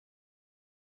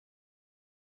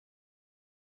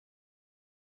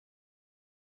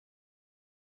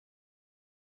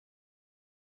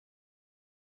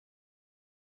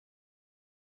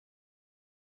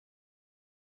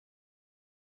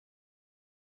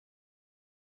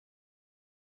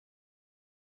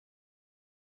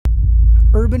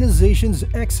Urbanization's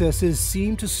excesses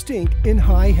seem to stink in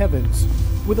high heavens.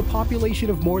 With a population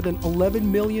of more than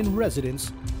 11 million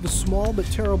residents, the small but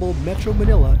terrible Metro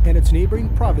Manila and its neighboring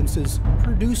provinces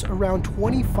produce around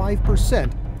 25%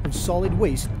 of solid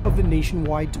waste of the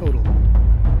nationwide total.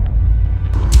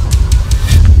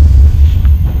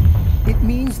 It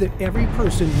means that every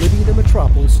person living in the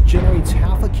metropolis generates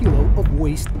half a kilo of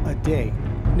waste a day.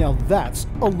 Now that's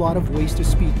a lot of waste to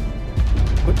speak of.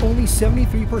 But only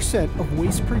 73% of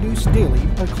waste produced daily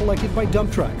are collected by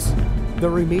dump trucks. The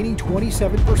remaining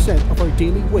 27% of our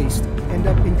daily waste end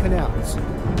up in canals,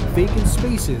 vacant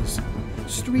spaces,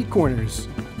 street corners,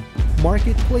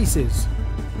 marketplaces,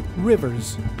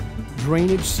 rivers,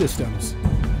 drainage systems,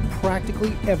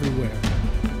 practically everywhere.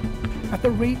 At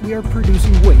the rate we are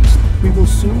producing waste, we will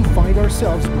soon find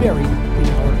ourselves buried in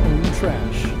our own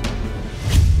trash.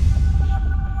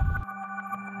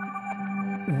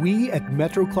 We at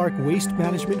Metro Clark Waste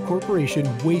Management Corporation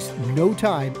waste no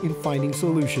time in finding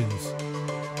solutions.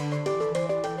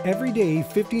 Every day,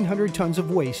 1,500 tons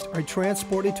of waste are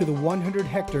transported to the 100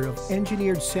 hectare of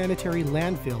engineered sanitary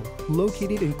landfill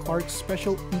located in Clark's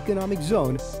Special Economic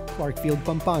Zone, Clarkfield,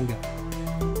 Pampanga.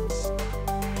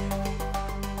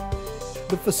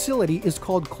 The facility is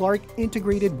called Clark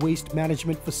Integrated Waste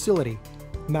Management Facility,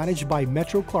 managed by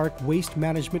Metro Clark Waste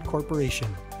Management Corporation.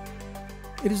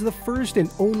 It is the first and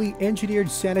only engineered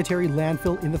sanitary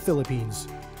landfill in the Philippines,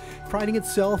 priding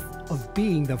itself of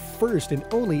being the first and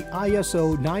only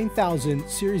ISO 9000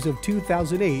 series of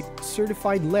 2008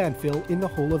 certified landfill in the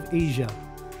whole of Asia.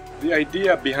 The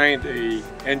idea behind an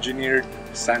engineered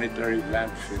sanitary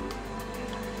landfill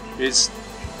is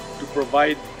to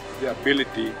provide the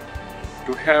ability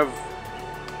to have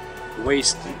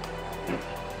waste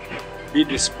be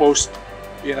disposed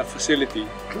in a facility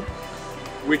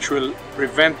which will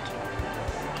prevent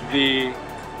the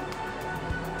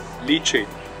leachate,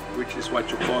 which is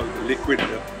what you call the liquid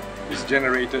that is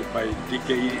generated by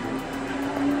decaying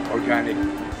organic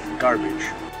garbage.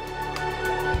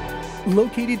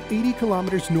 Located 80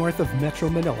 kilometers north of Metro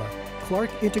Manila, Clark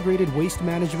Integrated Waste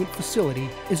Management Facility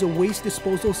is a waste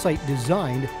disposal site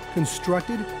designed,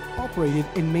 constructed, operated,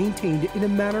 and maintained in a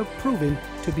manner proven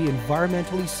to be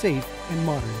environmentally safe and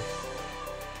modern.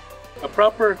 A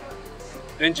proper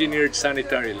engineered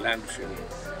sanitary landfill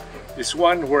is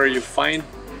one where you find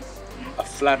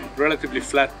a relatively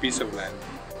flat piece of land,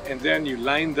 and then you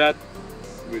line that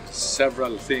with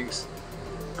several things: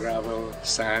 gravel,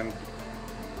 sand,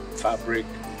 fabric,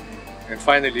 and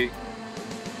finally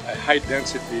a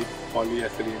high-density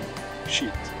polyethylene sheet,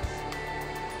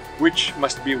 which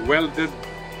must be welded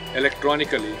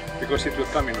electronically because it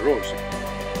will come in rows.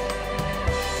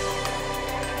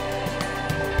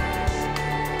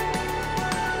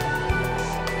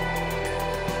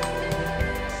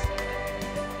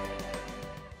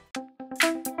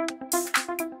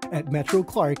 At Metro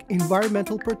Clark,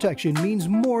 environmental protection means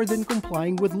more than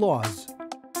complying with laws.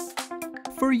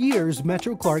 For years,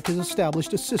 Metro Clark has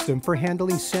established a system for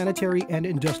handling sanitary and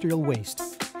industrial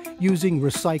waste, using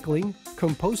recycling,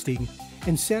 composting,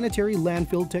 and sanitary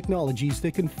landfill technologies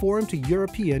that conform to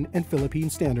European and Philippine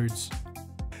standards.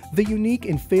 The unique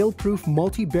and fail-proof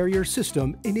multi-barrier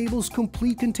system enables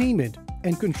complete containment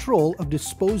and control of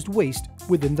disposed waste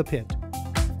within the pit.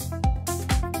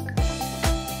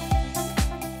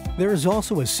 There is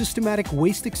also a systematic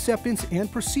waste acceptance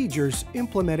and procedures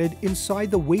implemented inside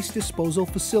the waste disposal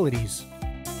facilities.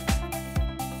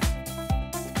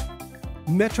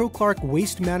 Metro Clark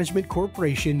Waste Management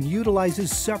Corporation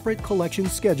utilizes separate collection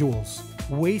schedules.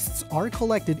 Wastes are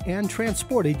collected and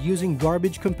transported using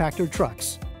garbage compactor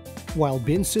trucks, while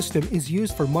bin system is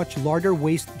used for much larger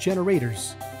waste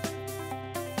generators.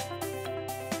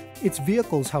 Its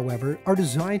vehicles, however, are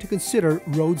designed to consider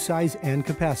road size and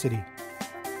capacity.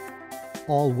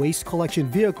 All waste collection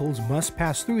vehicles must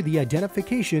pass through the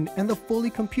identification and the fully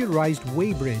computerized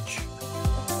weighbridge.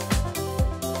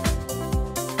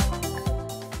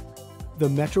 The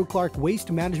Metro Clark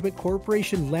Waste Management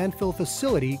Corporation landfill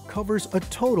facility covers a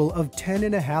total of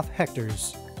 10.5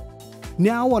 hectares.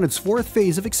 Now on its fourth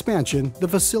phase of expansion, the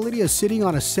facility is sitting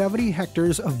on 70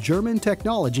 hectares of German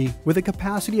technology with a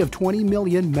capacity of 20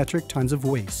 million metric tons of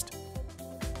waste.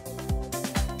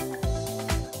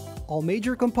 All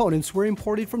major components were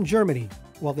imported from Germany,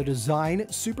 while the design,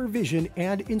 supervision,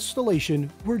 and installation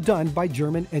were done by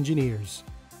German engineers.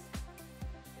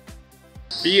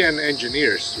 PN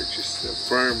Engineers, which is the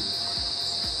firm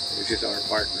which is our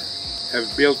partner,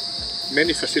 have built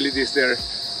many facilities there.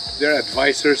 They're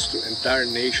advisors to entire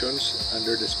nations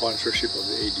under the sponsorship of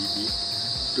the ADB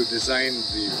to design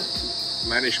the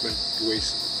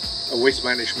waste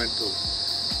management of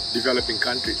developing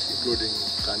countries, including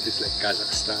countries like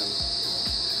Kazakhstan,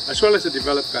 as well as the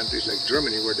developed countries like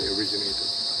Germany, where they originated.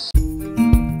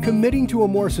 Committing to a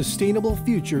more sustainable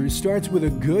future starts with a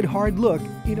good hard look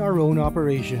in our own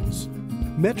operations.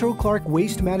 Metro Clark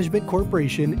Waste Management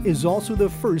Corporation is also the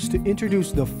first to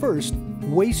introduce the first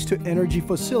waste-to-energy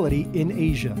facility in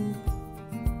Asia.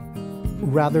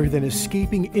 Rather than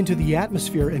escaping into the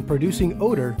atmosphere and producing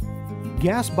odor,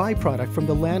 gas byproduct from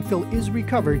the landfill is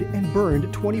recovered and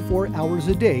burned 24 hours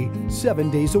a day,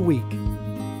 7 days a week.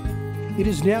 It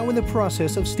is now in the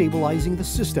process of stabilizing the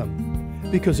system,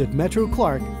 because at Metro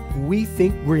Clark, we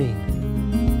think green.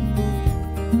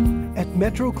 At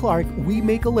Metro Clark, we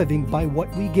make a living by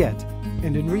what we get,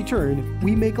 and in return,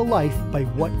 we make a life by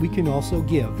what we can also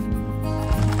give.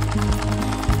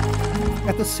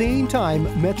 At the same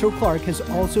time, Metro Clark has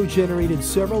also generated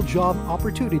several job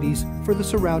opportunities for the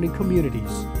surrounding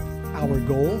communities. Our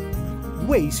goal?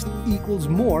 Waste equals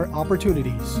more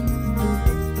opportunities.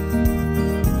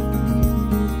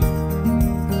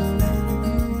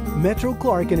 Metro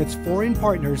Clark and its foreign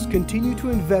partners continue to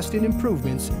invest in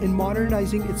improvements in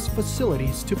modernizing its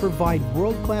facilities to provide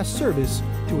world-class service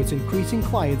to its increasing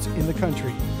clients in the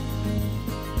country.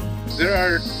 There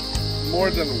are more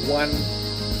than one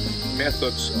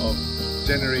methods of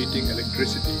generating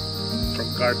electricity from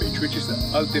garbage, which is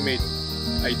the ultimate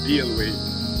ideal way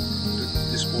to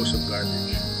dispose of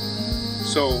garbage.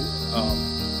 So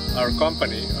our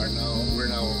company we're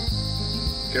now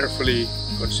carefully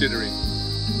considering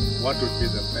what would be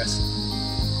the best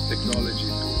technology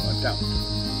to adapt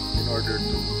in order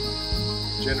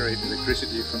to generate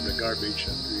electricity from the garbage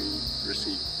that we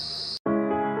receive.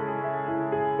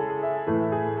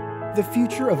 The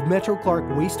future of Metro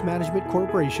Clark Waste Management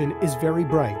Corporation is very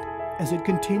bright as it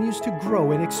continues to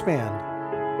grow and expand.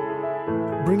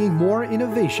 Bringing more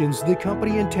innovations, the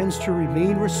company intends to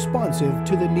remain responsive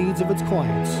to the needs of its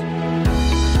clients.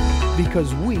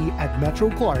 Because we at Metro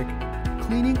Clark,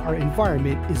 cleaning our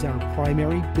environment is our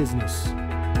primary business.